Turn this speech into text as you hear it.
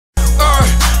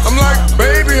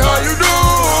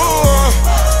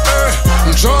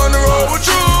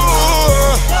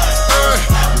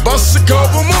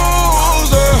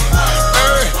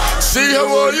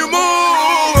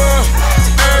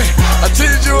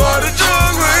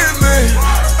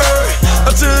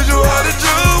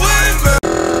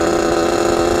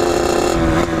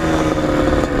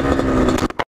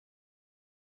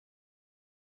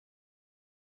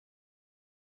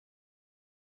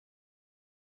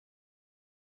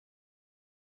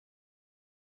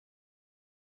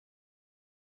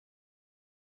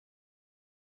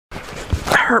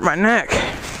hurt my neck.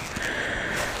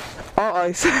 All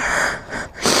ice.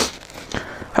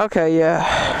 Okay, yeah.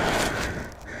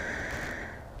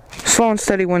 Slow and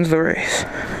steady wins the race.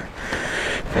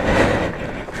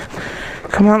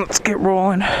 Come on, let's get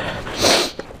rolling.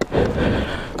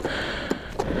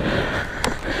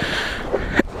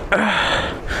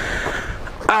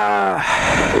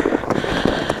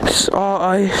 It's all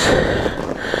ice.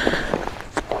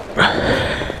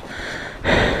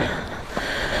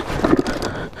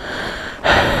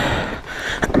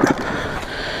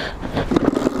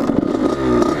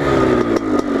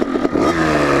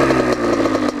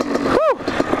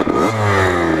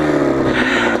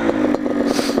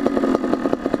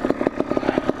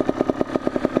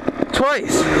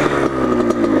 Twice.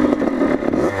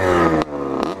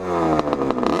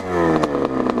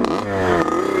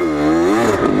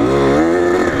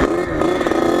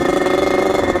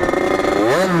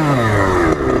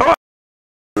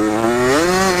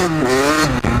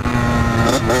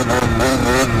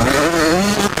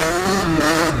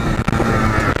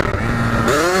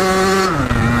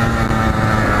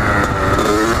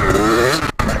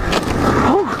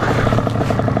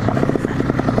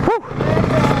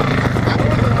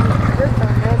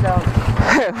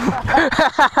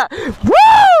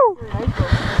 Woo!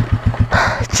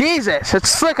 Jesus, it's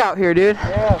slick out here, dude.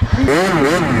 Yeah.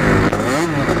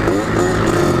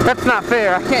 That's not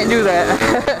fair. I can't do that.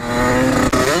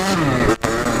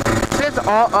 It's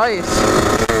all ice.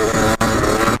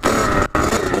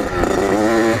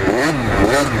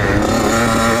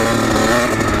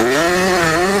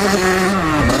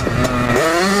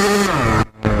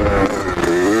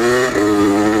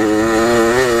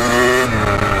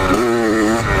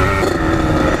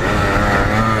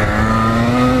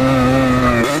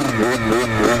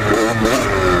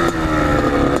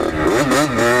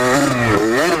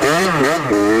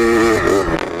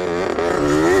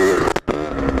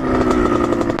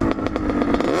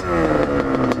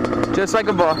 Just like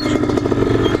a boss.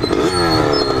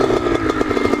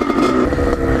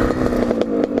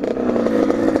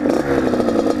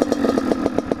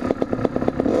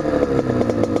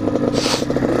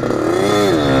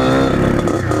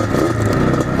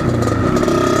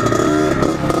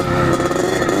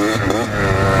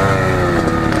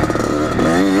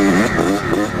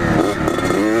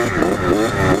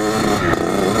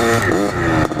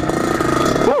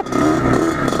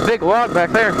 Woo! Big log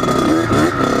back there.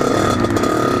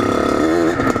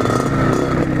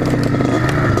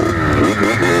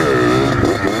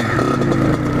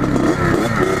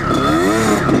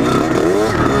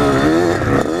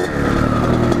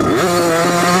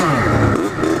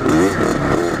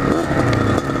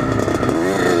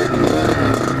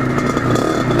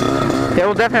 Yeah,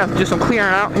 we'll definitely have to do some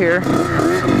clearing out here.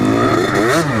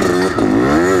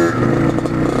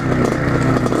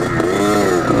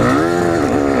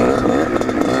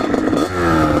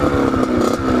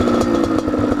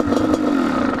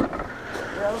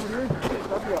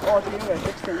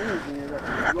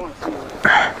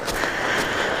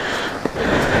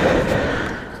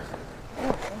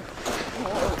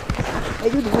 Hey,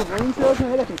 dude, there's a rain trail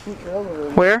tonight. I can sneak trails over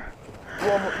there. Where?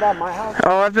 Well, not my house.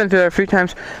 Oh, I've been through there a few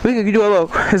times. We could do a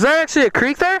look. Is there actually a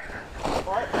creek there?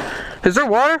 What? Is there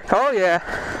water? Oh, yeah.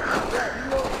 Yeah, you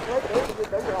know, right there is a big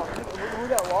W hole. We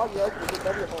got log yards with a big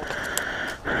W hole.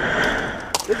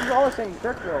 This is all the same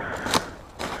dirt trail.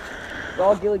 It's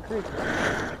all Gilly Creek.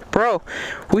 Bro,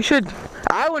 we should...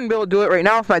 I wouldn't be able to do it right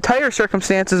now with my tire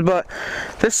circumstances, but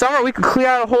this summer we could clear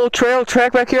out a whole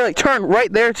track back here, like turn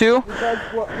right there too. Because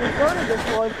what we started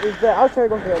this was is that I was trying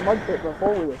to go through a mud pit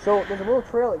before we were. So there's a little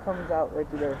trail that comes out right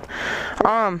through there.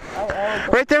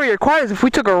 Right there where you're quiet is if we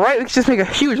took a right, we could just make a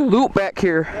huge loop back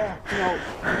here. Yeah, you know,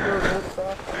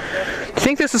 Do you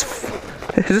think this is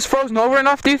this frozen over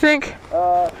enough, do you think?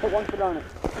 put 1 foot on it.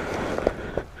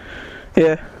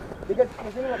 Yeah. Because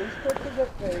the thing about these clips is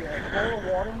that they boil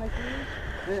water in they freeze,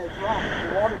 then it drops.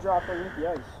 The water drops underneath the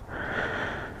ice.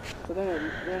 So then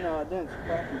it's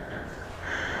cracky.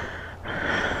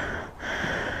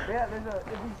 Yeah, there's a, if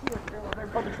you see a trail there,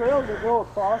 but the trails that go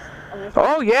across. I mean,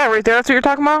 Oh yeah, right there, that's what you're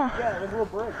talking about? yeah, there's a little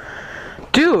bridge.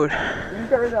 Dude. You just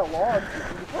got rid of that log, you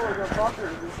can totally go across it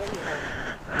and do it.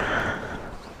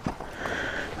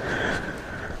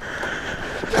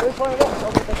 Yeah, they pointed out,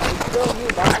 it's still here,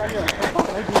 back right here.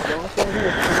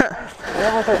 And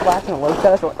everyone starts flashing a low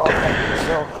test, like, oh, let's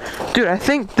go. Dude, I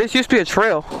think this used to be a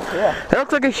trail. Yeah. That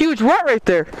looks like a huge rut right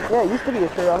there. Yeah, it used to be a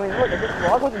trail. I mean, look, if this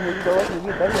log wasn't here, you'd go like and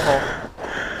you'd dig a hole.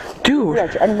 Dude. Yeah, I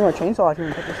didn't know a chainsaw I could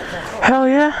even put this stuff. Hell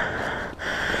yeah.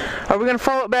 Are we gonna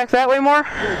follow it back that way more?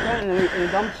 Yeah, we can, and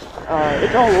it dumps,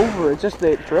 it's all over. It's just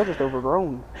the trail's just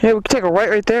overgrown. Yeah, we can take a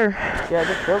right there. Yeah,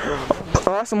 this trail's overgrown.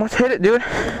 Awesome, let's hit it, dude.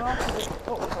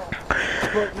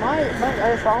 But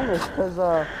I found this because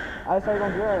I started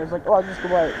going through it. I was like, oh, I'll just go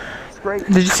by it. It's great.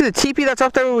 Did you see the teepee that's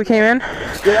up there when we came in?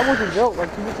 Yeah, that wasn't built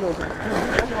like 2 weeks ago.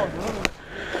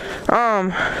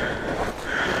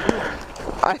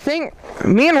 I think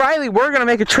me and Riley were gonna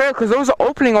make a trail because there was an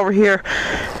opening over here.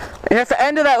 And at the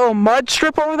end of that little mud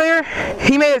strip over there,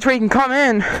 he made it where you can come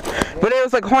in. But it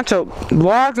was like a bunch of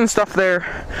logs and stuff there.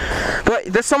 But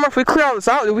this summer, if we clear all this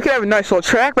out, we could have a nice little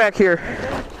track back here.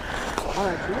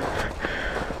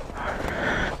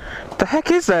 The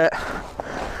heck is that?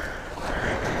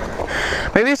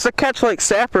 Maybe it's to catch like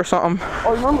sap or something.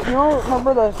 Oh,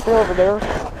 remember the trail over there?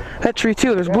 That tree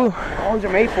too, there's blue. Oh, these are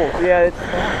maples. Yeah, it's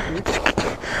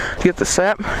Get the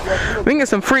sap. We can get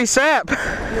some free sap.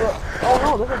 oh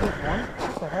no, this is just one.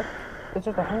 What the heck? It's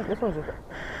just a hang. This one's just a...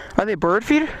 Are they bird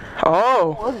feeder?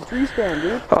 Oh. Oh, that's a tree stand,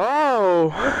 dude.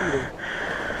 Oh.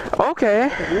 Okay.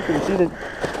 You can see the...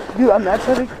 Dude, on that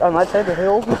side of the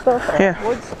hills and stuff, yeah.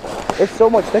 Woods, it's so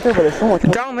much thicker, but it's so much...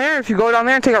 Down there, if you go down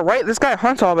there and take a right, this guy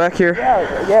hunts all back here.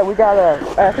 Yeah, we got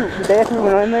the day after we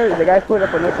went in there, the guy put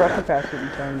up a no trespassing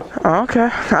sign. Oh, okay.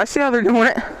 I see how they're doing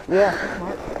it. Yeah.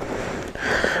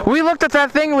 We looked at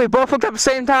that thing and we both looked at the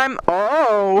same time.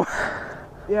 Oh.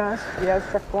 Yeah,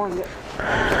 it's check one. Yeah.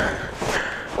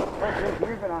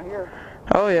 You've been out here.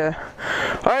 Oh yeah.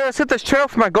 All right, let's hit this trail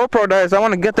for my GoPro dies. I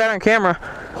want to get that on camera.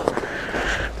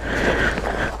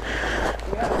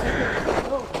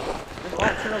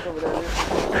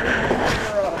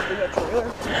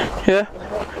 Yeah.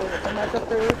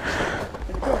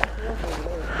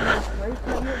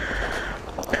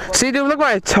 See, dude, look at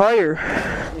my tire.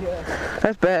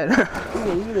 That's bad.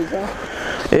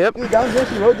 Yep. Dude, down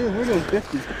Jersey Road, dude, we're doing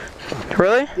 50.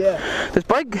 Really? Yeah. This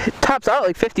bike tops out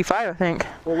like 55, I think.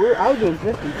 Well, I was doing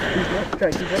 50. Try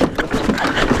to keep up.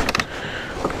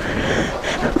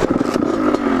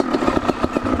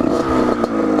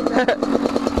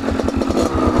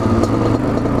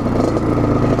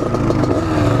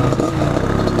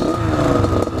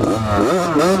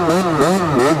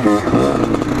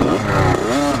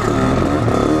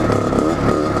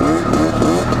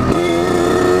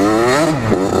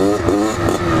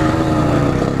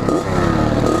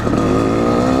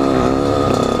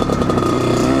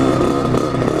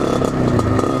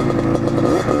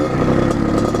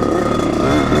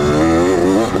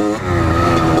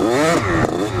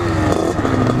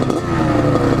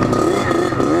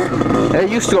 It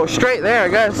used to go straight there, I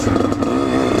guess.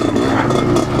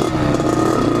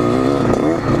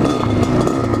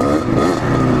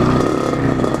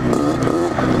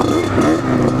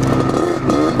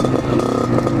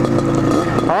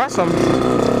 Awesome.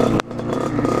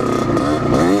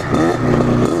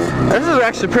 This is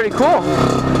actually pretty cool.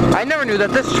 I never knew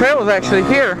that this trail was actually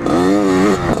here.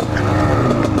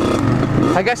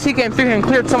 I guess he came through here and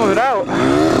cleared some of it out.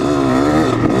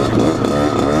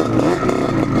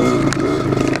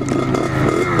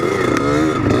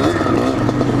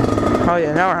 Oh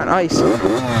yeah, now we're on ice.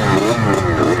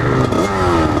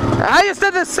 I just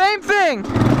did the same thing!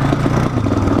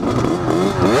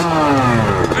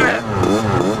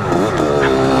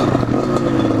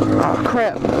 Oh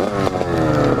crap.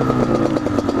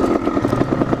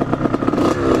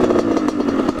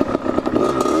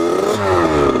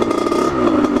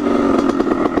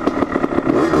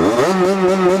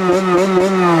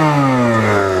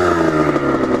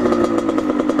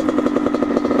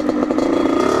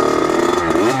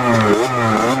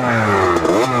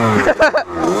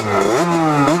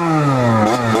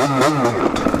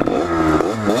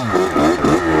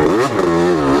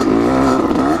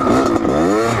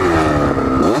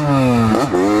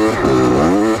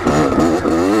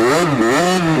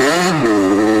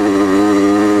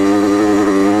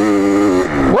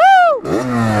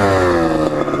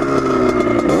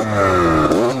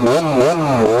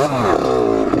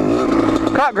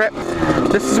 Caught grip.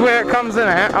 This is where it comes in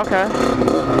at. Okay.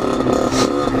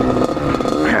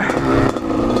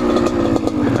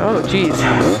 Oh, jeez.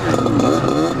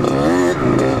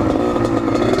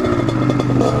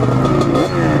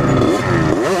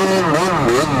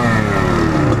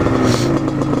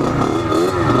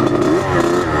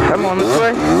 Come on this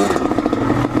way.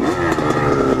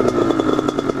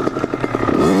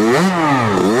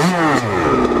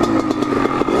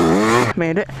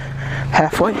 Made it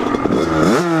halfway.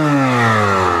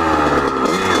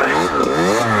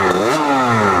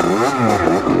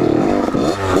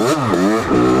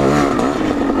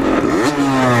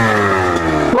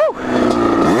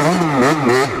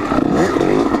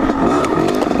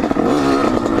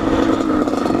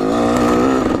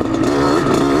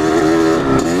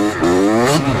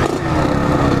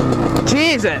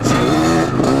 Jesus!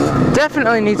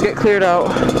 Definitely needs to get cleared out.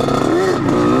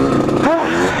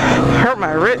 Hurt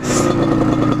my wrist.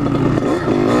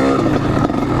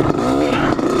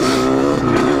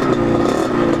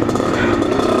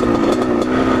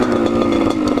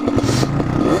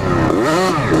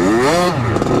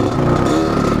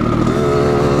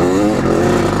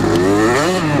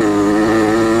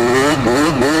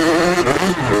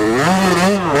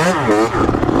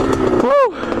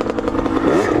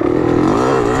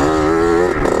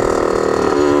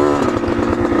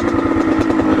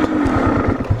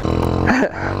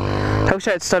 I wish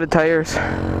I had studded tires.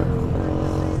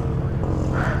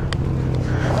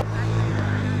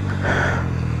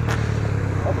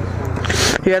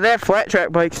 Yeah, they have flat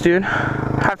track bikes, dude.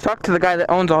 I've talked to the guy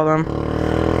that owns all them.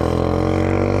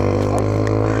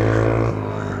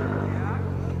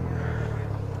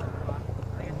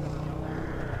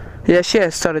 Yeah, she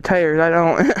has studded tires. I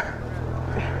don't.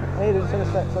 Hey, there's a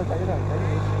set tires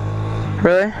on.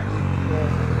 Really?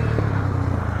 Yeah.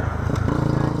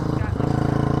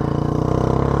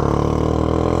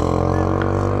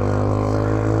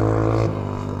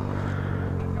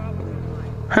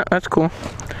 Huh, that's cool.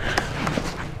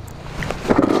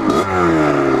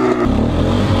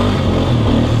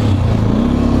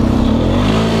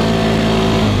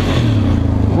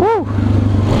 Woo!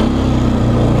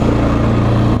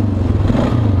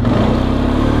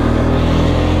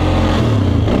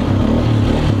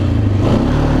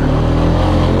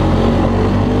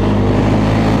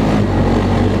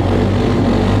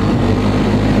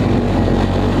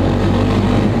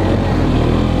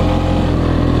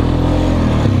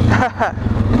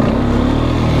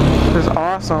 This is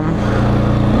awesome.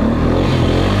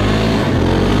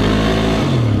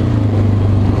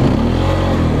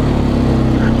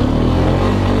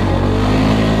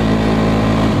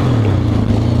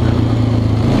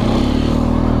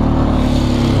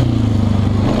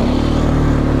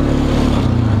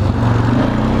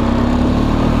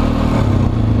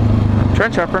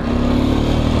 Trench upper.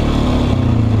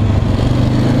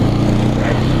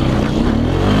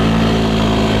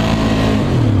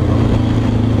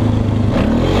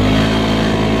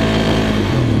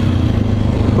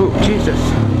 Oh,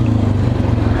 Jesus.